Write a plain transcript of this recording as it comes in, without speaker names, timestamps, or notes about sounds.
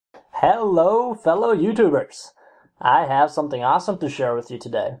Hello, fellow YouTubers! I have something awesome to share with you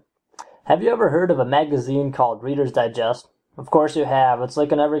today. Have you ever heard of a magazine called Reader's Digest? Of course you have. It's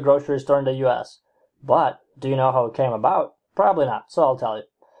like in every grocery store in the US. But do you know how it came about? Probably not, so I'll tell you.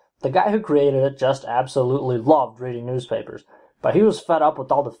 The guy who created it just absolutely loved reading newspapers, but he was fed up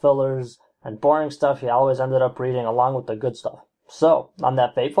with all the fillers and boring stuff he always ended up reading along with the good stuff. So, on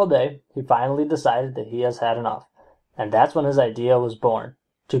that fateful day, he finally decided that he has had enough. And that's when his idea was born,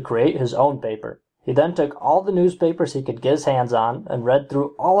 to create his own paper. He then took all the newspapers he could get his hands on and read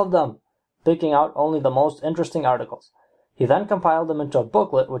through all of them, picking out only the most interesting articles. He then compiled them into a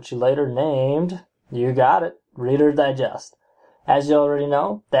booklet which he later named, you got it, Reader's Digest. As you already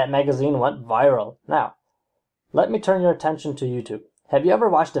know, that magazine went viral. Now, let me turn your attention to YouTube. Have you ever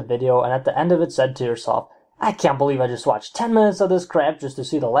watched a video and at the end of it said to yourself, I can't believe I just watched 10 minutes of this crap just to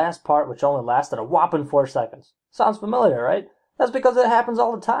see the last part which only lasted a whopping 4 seconds? Sounds familiar, right? That's because it happens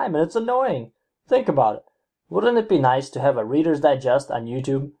all the time and it's annoying. Think about it. Wouldn't it be nice to have a Reader's Digest on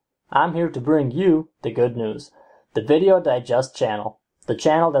YouTube? I'm here to bring you the good news. The Video Digest channel. The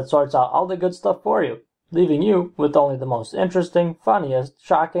channel that sorts out all the good stuff for you, leaving you with only the most interesting, funniest,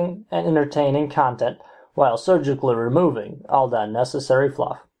 shocking, and entertaining content while surgically removing all the unnecessary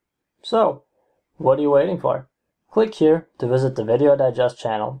fluff. So, what are you waiting for? Click here to visit the Video Digest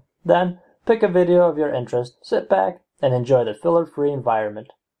channel. Then, pick a video of your interest, sit back, and enjoy the filler-free environment.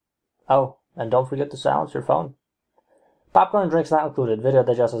 Oh, and don't forget to silence your phone. Popcorn and drinks not included. Video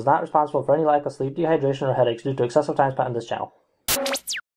Digest is not responsible for any lack of sleep, dehydration, or headaches due to excessive time spent on this channel.